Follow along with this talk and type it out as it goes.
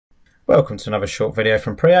Welcome to another short video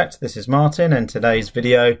from Preact. This is Martin, and today's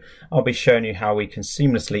video I'll be showing you how we can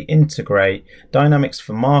seamlessly integrate Dynamics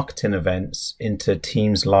for Marketing events into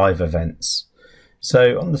Teams live events.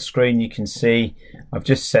 So on the screen you can see I've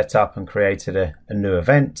just set up and created a new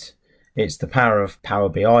event. It's the Power of Power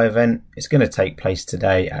BI event. It's going to take place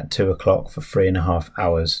today at 2 o'clock for 3.5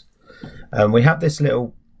 hours. We have this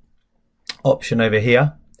little option over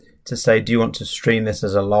here to say, do you want to stream this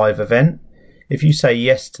as a live event? If you say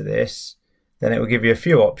yes to this, then it will give you a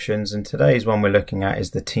few options, and today's one we're looking at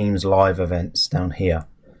is the Teams live events down here.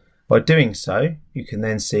 By doing so, you can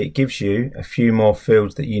then see it gives you a few more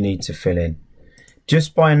fields that you need to fill in.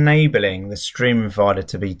 Just by enabling the stream provider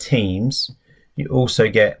to be Teams, you also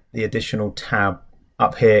get the additional tab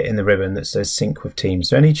up here in the ribbon that says Sync with Teams.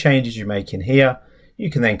 So any changes you make in here, you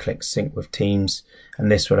can then click Sync with Teams, and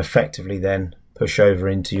this will effectively then push over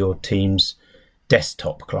into your Teams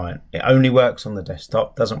desktop client. It only works on the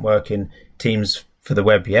desktop, doesn't work in Teams for the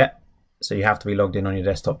web yet, so you have to be logged in on your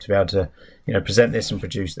desktop to be able to present this and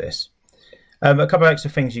produce this. A couple of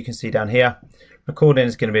extra things you can see down here. Recording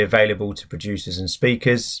is going to be available to producers and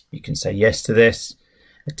speakers. You can say yes to this.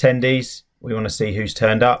 Attendees, we want to see who's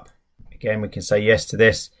turned up. Again, we can say yes to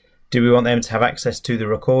this. Do we want them to have access to the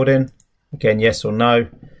recording? Again, yes or no.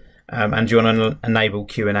 And do you want to enable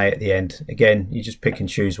Q&A at the end? Again, you just pick and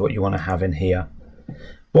choose what you want to have in here.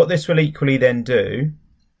 What this will equally then do,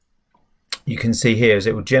 you can see here, is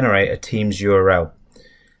it will generate a Teams URL.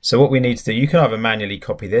 So what we need to do, you can either manually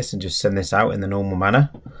copy this and just send this out in the normal manner.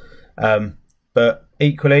 But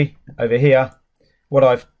equally, over here, what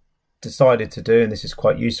I've decided to do, and this is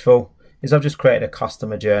quite useful, is I've just created a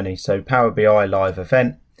customer journey. So Power BI live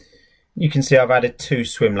event. You can see I've added 2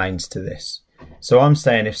 swim lanes to this. So I'm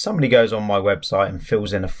saying if somebody goes on my website and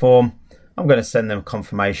fills in a form, I'm going to send them a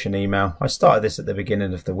confirmation email. I started this at the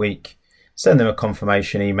beginning of the week. Send them a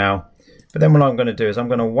confirmation email. But then what I'm going to do is I'm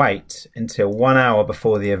going to wait until 1 hour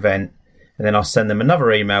before the event, and then I'll send them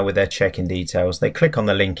another email with their check-in details. They click on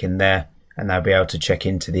the link in there and they'll be able to check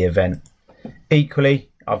into the event. Equally,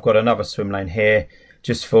 I've got another swim lane here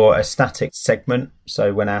just for a static segment.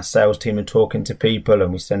 So when our sales team are talking to people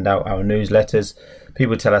and we send out our newsletters,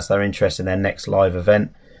 people tell us they're interested in their next live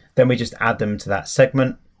event. Then we just add them to that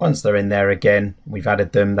segment. Once they're in there again, we've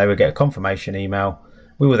added them, they will get a confirmation email.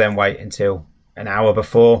 We will then wait until an hour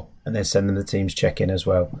before and then send them the Teams check-in as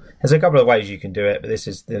well. There's a couple of ways you can do it, but this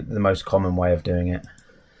is the most common way of doing it.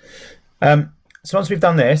 So once we've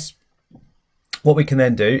done this, what we can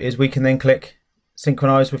then do is we can then click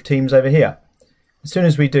Synchronise with Teams over here. As soon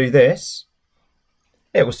as we do this,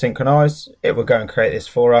 it will synchronize, it will go and create this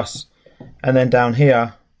for us. And then down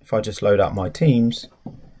here, if I just load up my Teams,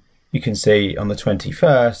 you can see on the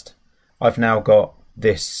 21st, I've now got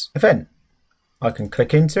this event. I can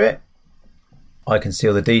click into it. I can see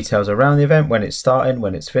all the details around the event, when it's starting,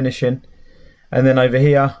 when it's finishing. And then over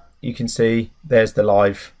here, you can see there's the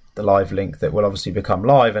live link that will obviously become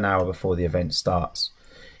live an hour before the event starts.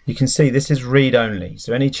 You can see this is read only,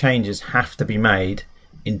 so any changes have to be made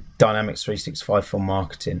in Dynamics 365 for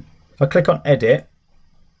marketing. If I click on edit,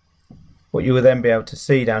 what you will then be able to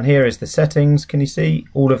see down here is the settings. Can you see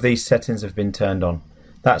all of these settings have been turned on?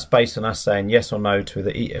 That's based on us saying yes or no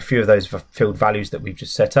to a few of those field values that we've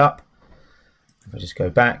just set up. If I just go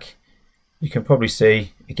back, you can probably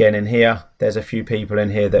see again in here, there's a few people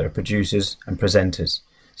in here that are producers and presenters.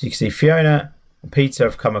 So you can see Fiona and Peter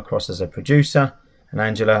have come across as a producer, and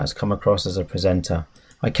Angela has come across as a presenter.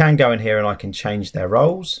 I can go in here and I can change their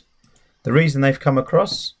roles. The reason they've come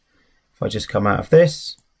across, if I just come out of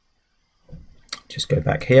this, just go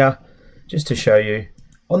back here, just to show you,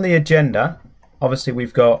 on the agenda, obviously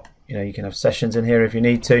we've got, you can have sessions in here if you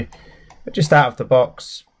need to, but just out of the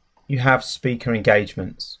box, you have speaker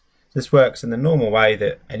engagements. This works in the normal way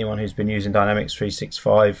that anyone who's been using Dynamics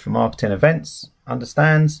 365 for marketing events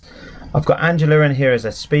understands. I've got Angela in here as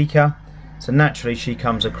a speaker. So naturally she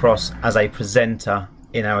comes across as a presenter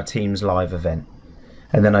in our Teams live event.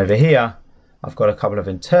 And then over here, I've got a couple of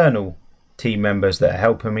internal team members that are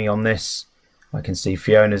helping me on this. I can see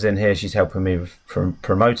Fiona's in here, she's helping me with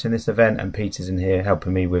promoting this event, and Peter's in here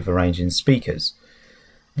helping me with arranging speakers.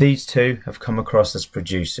 These two have come across as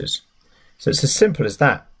producers. So it's as simple as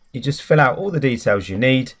that. You just fill out all the details you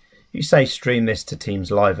need. You say stream this to Teams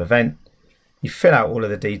live event. You fill out all of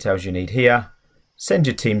the details you need here. Send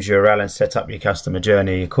your Teams URL and set up your customer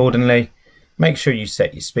journey accordingly. Make sure you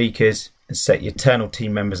set your speakers and set your internal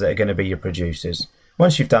team members that are going to be your producers.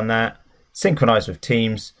 Once you've done that, synchronize with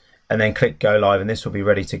Teams and then click go live, and this will be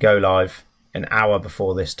ready to go live an hour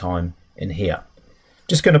before this time in here.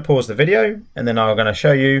 Just going to pause the video and then I'm going to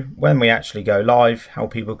show you when we actually go live, how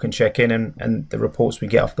people can check in and the reports we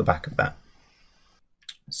get off the back of that.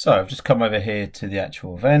 So I've just come over here to the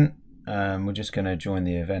actual event. We're just going to join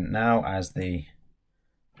the event now as the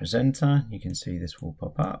presenter. You can see this will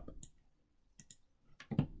pop up.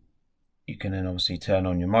 You can then obviously turn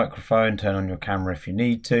on your microphone, turn on your camera if you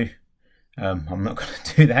need to. I'm not going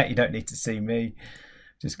to do that. You don't need to see me.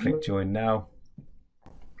 Just click join now.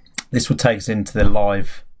 This will take us into the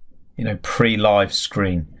live, pre-live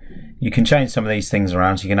screen. You can change some of these things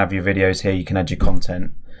around. So you can have your videos here, you can add your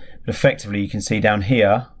content. But effectively, you can see down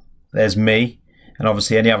here, there's me, and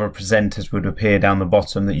obviously any other presenters would appear down the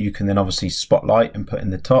bottom that you can then obviously spotlight and put in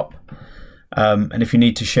the top. And if you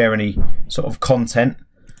need to share any sort of content,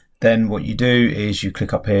 then what you do is you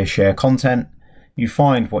click up here, share content. You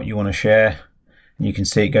find what you want to share, and you can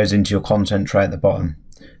see it goes into your content tray at the bottom.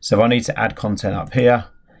 So if I need to add content up here,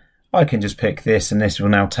 I can just pick this and this will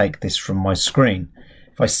now take this from my screen.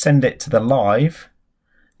 If I send it to the live,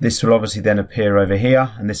 this will obviously then appear over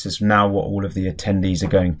here, and this is now what all of the attendees are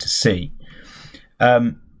going to see.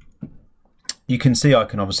 You can see I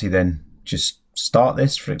can obviously then just start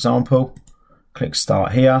this, for example. Click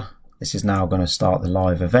start here. This is now going to start the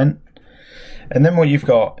live event. And then what you've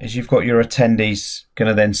got is you've got your attendees going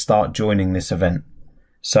to then start joining this event.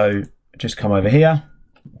 So just come over here.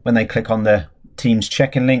 When they click on the Teams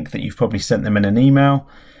check-in link that you've probably sent them in an email,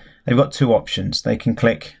 they've got two options. They can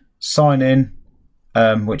click sign in,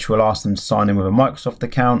 which will ask them to sign in with a Microsoft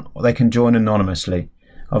account, or they can join anonymously.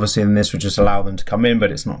 Obviously, then this would just allow them to come in,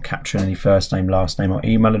 but it's not capturing any first name, last name, or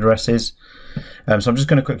email addresses. So I'm just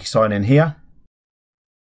going to quickly sign in here.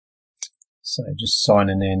 So just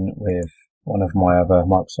signing in with one of my other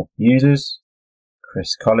Microsoft users,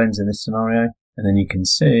 Chris Collins in this scenario, and then you can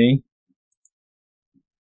see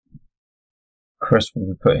Chris will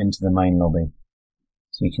be put into the main lobby.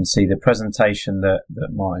 So you can see the presentation that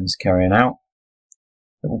Martin's carrying out.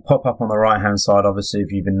 It will pop up on the right hand side, obviously,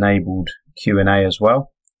 if you've enabled Q&A as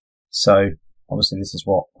well. So obviously this is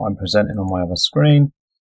what I'm presenting on my other screen.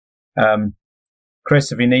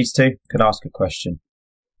 Chris, if he needs to, can ask a question.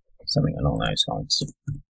 Something along those lines.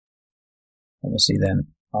 Obviously then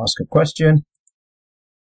ask a question.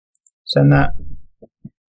 Send that.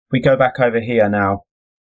 We go back over here now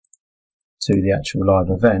to the actual live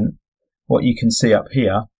event. What you can see up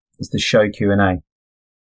here is the show Q&A.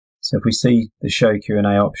 So if we see the show Q&A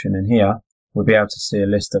option in here, we'll be able to see a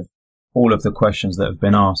list of all of the questions that have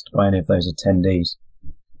been asked by any of those attendees.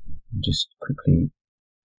 Just quickly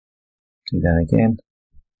do that again.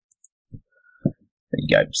 There you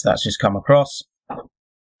go. So that's just come across.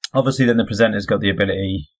 Obviously then the presenter's got the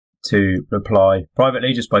ability to reply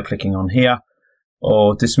privately just by clicking on here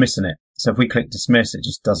or dismissing it. So if we click dismiss, it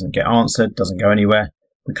just doesn't get answered, doesn't go anywhere.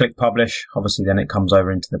 We click publish, obviously then it comes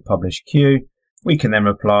over into the publish queue. We can then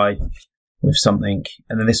reply with something,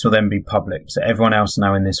 and then this will then be public. So everyone else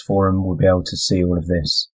now in this forum will be able to see all of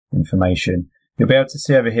this information. You'll be able to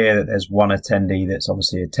see over here that there's one attendee that's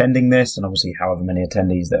obviously attending this, and obviously however many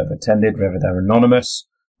attendees that have attended, whether they're anonymous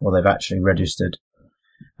or they've actually registered.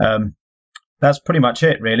 That's pretty much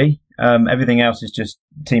it, really. Everything else is just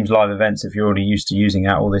Teams live events. If you're already used to using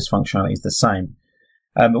that, all this functionality is the same.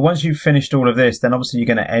 But once you've finished all of this, then obviously you're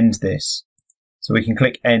going to end this. So we can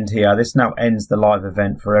click end here. This now ends the live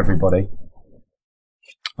event for everybody.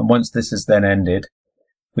 And once this is then ended,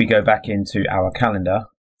 we go back into our calendar.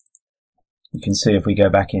 You can see if we go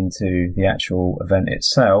back into the actual event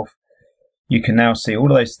itself, you can now see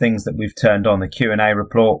all of those things that we've turned on. The Q&A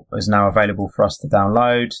report is now available for us to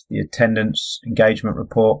download. The attendance engagement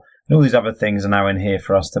report and all these other things are now in here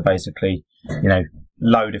for us to basically,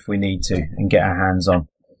 load if we need to and get our hands on.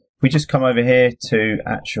 If we just come over here to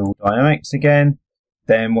actual Dynamics again,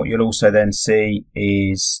 then what you'll also then see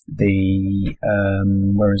is the,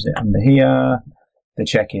 where is it? Under here, the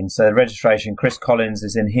check-in. So the registration, Chris Collins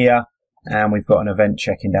is in here. And we've got an event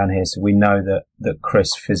check-in down here, so we know that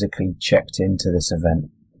Chris physically checked into this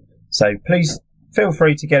event. So please feel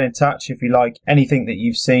free to get in touch if you like anything that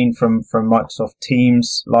you've seen from Microsoft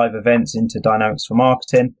Teams live events into Dynamics for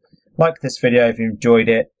Marketing. Like this video if you enjoyed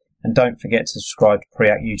it, and don't forget to subscribe to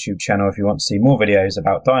Preact YouTube channel if you want to see more videos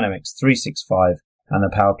about Dynamics 365 and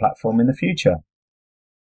the Power Platform in the future.